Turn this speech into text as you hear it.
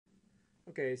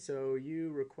Okay, so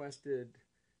you requested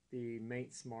the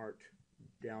MaintSmart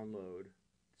download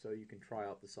so you can try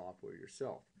out the software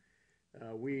yourself.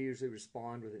 We usually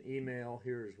respond with an email.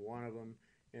 Here's one of them,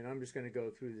 and I'm just going to go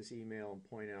through this email and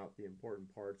point out the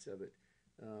important parts of it.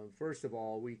 First of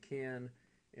all, we can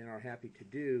and are happy to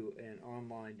do an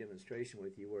online demonstration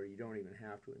with you where you don't even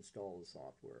have to install the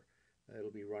software.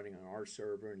 It'll be running on our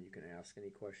server, and you can ask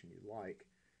any question you like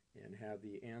and have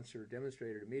the answer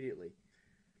demonstrated immediately.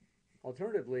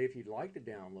 Alternatively, if you'd like to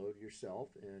download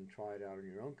yourself and try it out on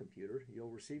your own computer,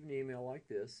 you'll receive an email like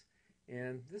this.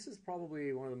 And this is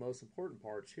probably one of the most important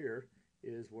parts here,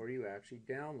 is where you actually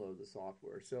download the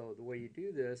software. So the way you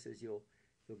do this is you'll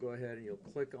go ahead and you'll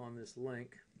click on this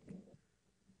link,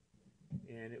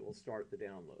 and it will start the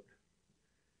download.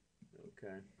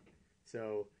 Okay,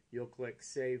 so you'll click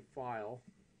Save File,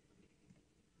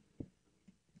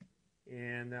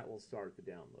 and that will start the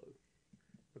download.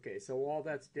 Okay, so while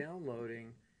that's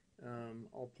downloading,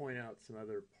 I'll point out some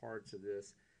other parts of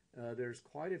this. There's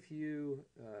quite a few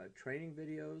training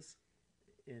videos,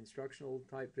 instructional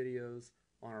type videos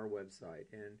on our website,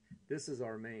 and this is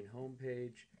our main home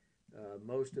page.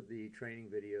 Most of the training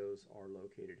videos are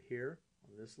located here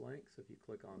on this link, so if you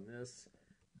click on this,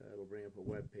 it'll bring up a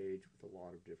web page with a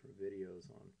lot of different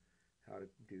videos on how to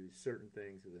do certain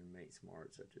things within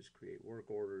MaintSmart, such as create work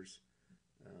orders,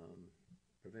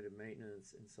 preventive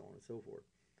maintenance, and so on and so forth.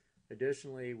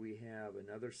 Additionally, we have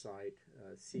another site,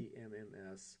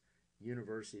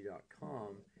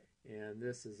 cmms-university.com, and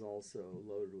this is also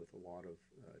loaded with a lot of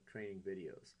training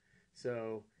videos.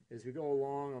 So as we go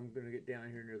along, I'm going to get down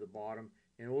here near the bottom,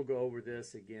 and we'll go over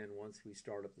this again once we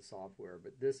start up the software.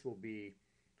 But this will be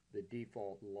the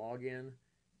default login.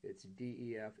 It's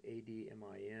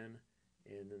DEFADMIN,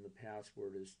 and then the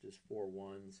password is just 4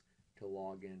 ones to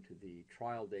log into the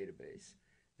trial database.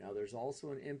 Now there's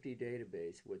also an empty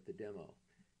database with the demo,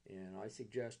 and I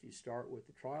suggest you start with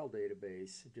the trial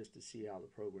database just to see how the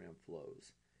program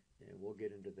flows, and we'll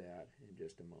get into that in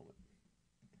just a moment.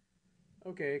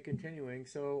 Okay, continuing,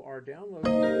 so our download is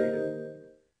completed,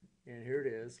 and here it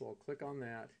is. So I'll click on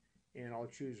that, and I'll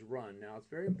choose Run. Now it's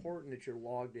very important that you're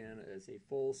logged in as a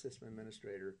full system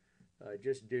administrator,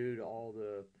 just due to all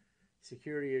the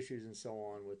security issues and so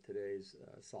on with today's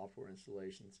software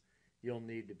installations. You'll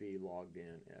need to be logged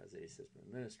in as a system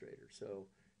administrator. So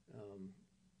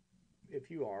if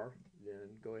you are,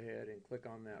 then go ahead and click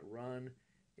on that Run,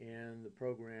 and the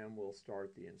program will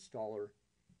start the installer.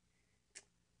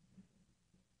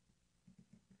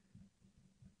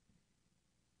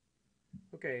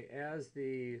 Okay, as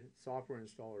the software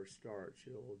installer starts,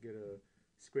 you'll get a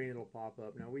screen that'll pop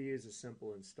up. Now we use a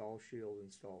simple Install Shield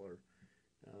installer,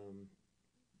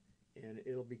 and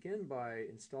it'll begin by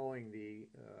installing the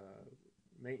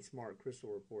MaintSmart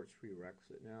Crystal Reports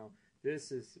prerequisite. Now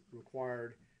this is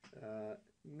required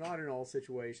not in all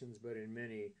situations, but in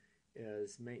many,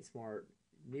 as MaintSmart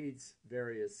needs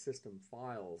various system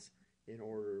files in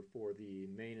order for the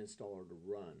main installer to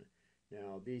run.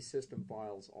 Now these system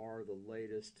files are the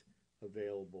latest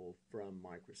available from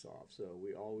Microsoft, so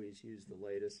we always use the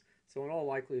latest. So in all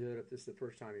likelihood, if this is the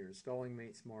first time you're installing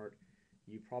MaintSmart,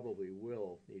 you probably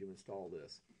will need to install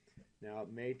this. Now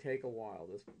it may take a while.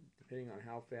 This, depending on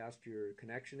how fast your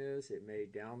connection is, it may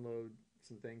download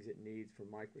some things it needs from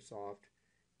Microsoft,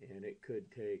 and it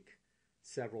could take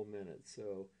several minutes.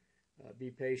 So be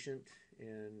patient,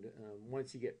 and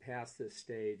once you get past this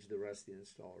stage, the rest of the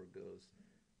installer goes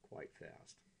quite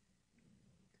fast.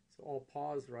 So I'll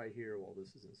pause right here while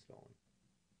this is installing.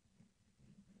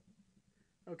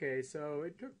 Okay, so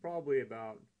it took probably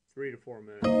about 3 to 4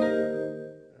 minutes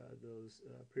those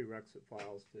prerequisite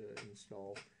files to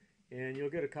install, and you'll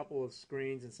get a couple of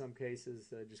screens in some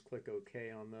cases. Just click OK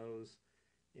on those,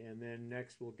 and then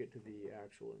next we'll get to the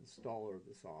actual installer of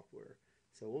the software.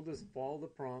 So we'll just follow the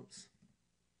prompts,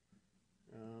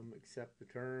 accept the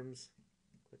terms,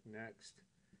 click Next,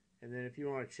 and then if you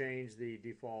want to change the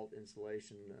default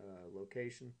installation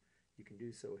location, you can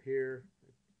do so here.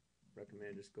 I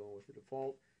recommend just going with the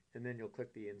default, and then you'll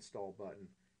click the Install button,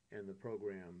 and the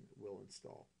program will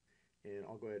install. And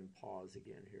I'll go ahead and pause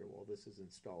again here while this is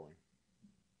installing.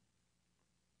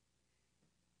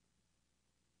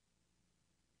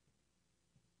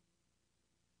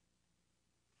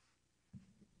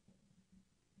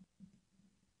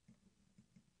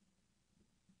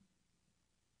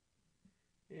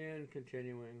 And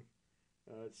continuing,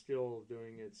 it's still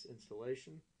doing its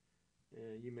installation.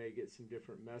 And you may get some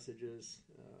different messages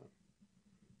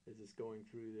as it's going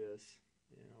through this,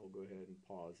 and I'll go ahead and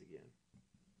pause again.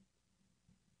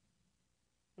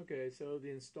 Okay, so the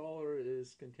installer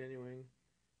is continuing.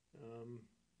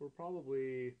 We're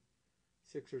probably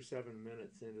 6 or 7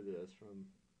 minutes into this from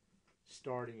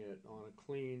starting it on a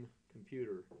clean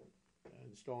computer,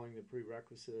 installing the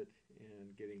prerequisite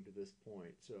and getting to this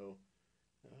point. So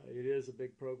it is a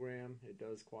big program. It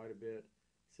does quite a bit,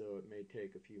 so it may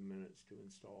take a few minutes to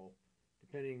install,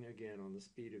 depending again on the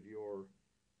speed of your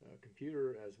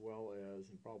computer, as well as,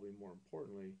 and probably more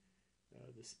importantly,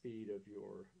 the speed of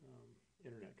your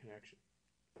internet connection.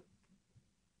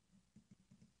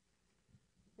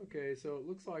 Okay, so it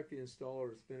looks like the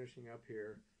installer is finishing up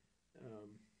here,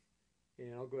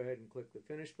 and I'll go ahead and click the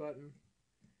finish button,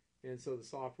 and so the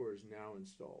software is now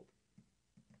installed.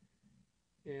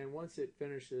 And once it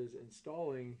finishes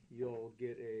installing, you'll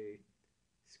get a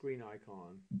screen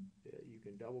icon that you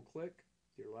can double click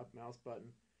with your left mouse button,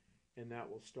 and that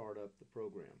will start up the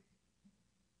program.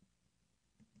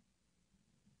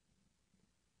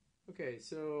 Okay,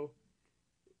 so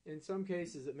in some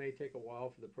cases it may take a while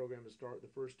for the program to start the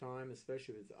first time,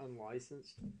 especially if it's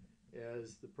unlicensed,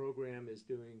 as the program is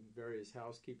doing various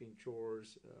housekeeping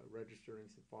chores, registering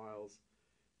some files,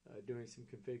 doing some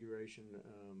configuration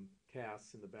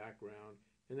tasks in the background,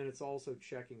 and then it's also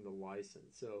checking the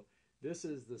license. So this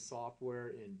is the software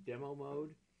in demo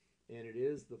mode, and it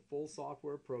is the full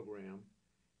software program.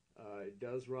 It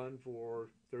does run for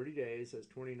 30 days, it says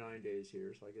 29 days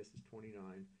here, so I guess it's 29.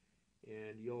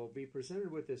 And you'll be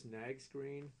presented with this NAG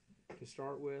screen to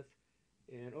start with.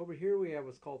 And over here we have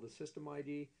what's called the system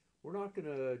ID. We're not going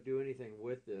to do anything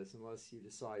with this unless you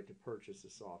decide to purchase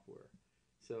the software.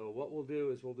 So what we'll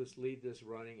do is we'll just leave this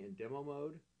running in demo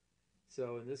mode.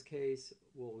 So in this case,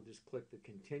 we'll just click the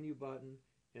continue button,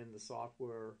 and the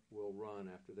software will run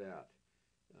after that.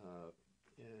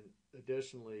 And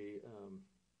additionally,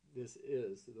 this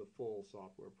is the full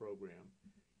software program.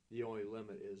 The only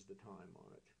limit is the time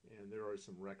on it. And there are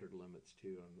some record limits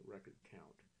too on the record count.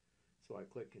 So I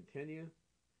click continue.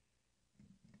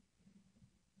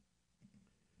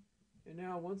 And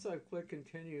now once I've clicked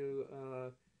continue,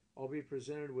 I'll be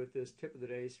presented with this tip of the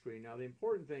day screen. Now the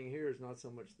important thing here is not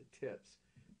so much the tips.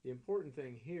 The important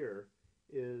thing here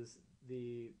is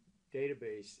the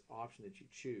database option that you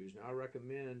choose. Now I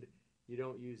recommend you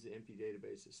don't use the empty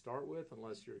database to start with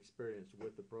unless you're experienced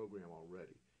with the program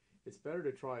already. It's better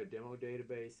to try a demo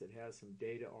database that has some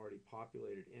data already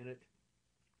populated in it,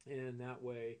 and that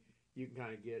way you can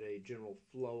kind of get a general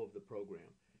flow of the program.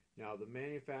 Now the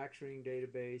manufacturing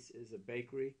database is a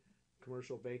bakery,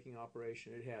 commercial baking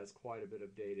operation. It has quite a bit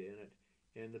of data in it.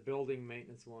 And the building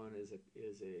maintenance one is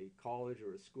a college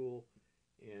or a school,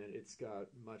 and it's got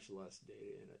much less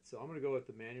data in it. So I'm going to go with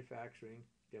the manufacturing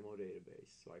demo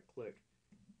database. So I click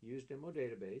use demo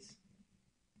database,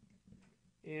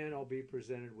 and I'll be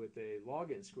presented with a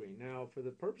login screen. Now for the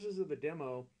purposes of the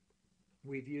demo,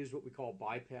 we've used what we call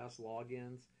bypass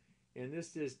logins, and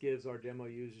this just gives our demo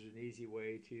users an easy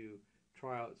way to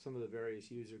try out some of the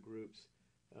various user groups.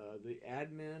 The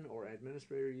admin or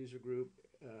administrator user group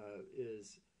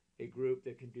is a group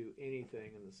that can do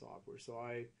anything in the software. So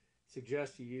I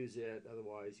suggest you use it,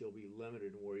 otherwise you'll be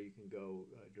limited in where you can go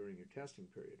during your testing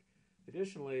period.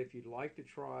 Additionally, if you'd like to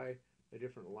try a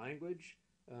different language,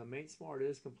 MaintSmart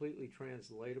is completely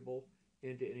translatable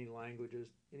into any language,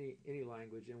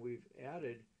 and we've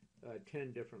added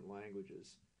 10 different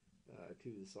languages to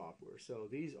the software. So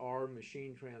these are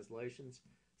machine translations,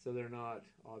 so they're not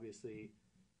obviously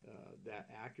that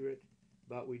accurate,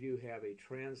 but we do have a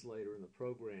translator in the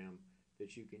program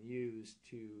that you can use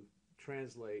to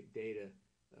translate data,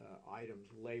 items,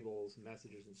 labels,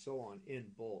 messages, and so on in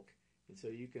bulk. And so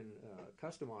you can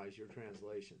customize your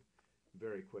translation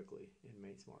very quickly in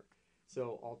MaintSmart.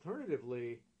 So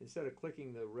alternatively, instead of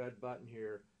clicking the red button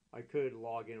here, I could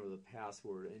log in with a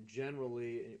password. And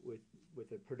generally, with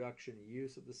the production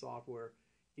use of the software,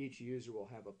 each user will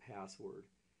have a password,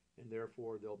 and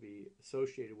therefore they'll be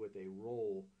associated with a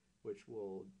role which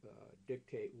will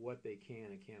dictate what they can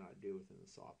and cannot do within the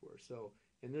software. So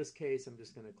in this case, I'm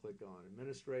just going to click on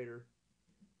Administrator,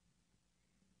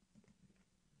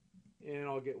 and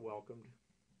I'll get welcomed.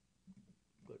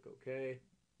 Click OK,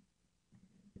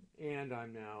 and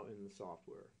I'm now in the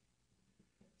software.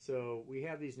 So we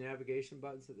have these navigation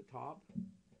buttons at the top,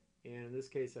 and in this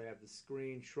case I have the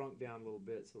screen shrunk down a little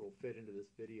bit so it'll fit into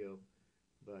this video,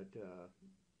 but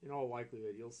in all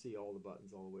likelihood you'll see all the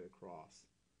buttons all the way across.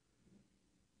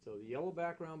 So the yellow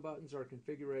background buttons are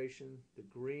configuration, the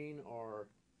green are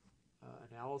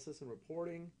analysis and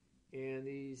reporting, and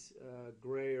these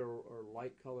gray or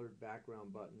light colored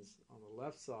background buttons on the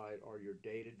left side are your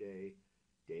day-to-day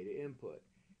data input.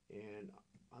 And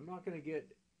I'm not going to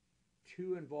get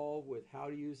too involved with how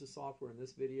to use the software in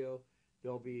this video.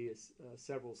 There'll be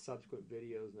several subsequent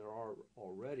videos, and there are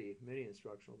already many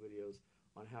instructional videos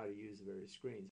on how to use the various screens.